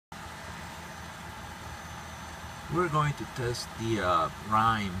We're going to test the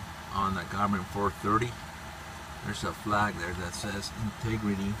RAIM on the Garmin 430. There's a flag there that says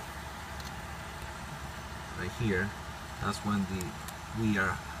integrity right here. That's when we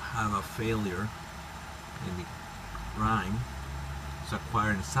have a failure in the RAIM. It's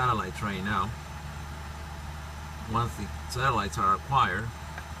acquiring satellites right now. Once the satellites are acquired,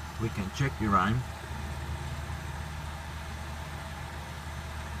 we can check the RAIM.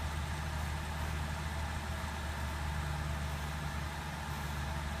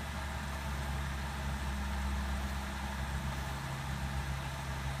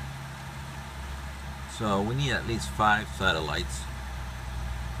 So we need at least 5 satellites,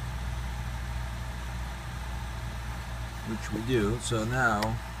 which we do. So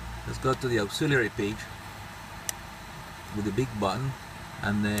now let's go to the auxiliary page with the big button,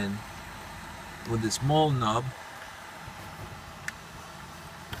 and then with the small knob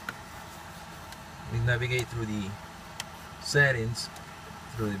we navigate through the settings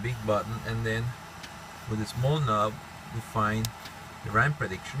through the big button, and then with the small knob we find the RAIM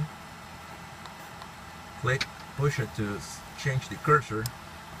prediction. Click, push it to change the cursor,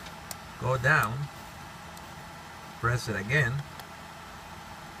 go down, press it again,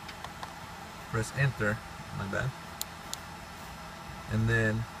 press enter, my bad, and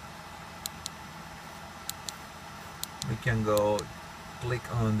then we can go click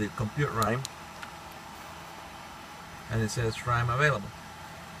on the compute RAIM, and it says RAIM available,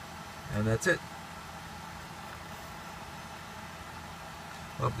 and that's it.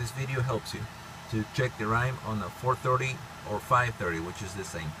 Hope this video helps you to check the RAIM on a 430 or 530, which is the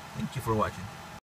same. Thank you for watching.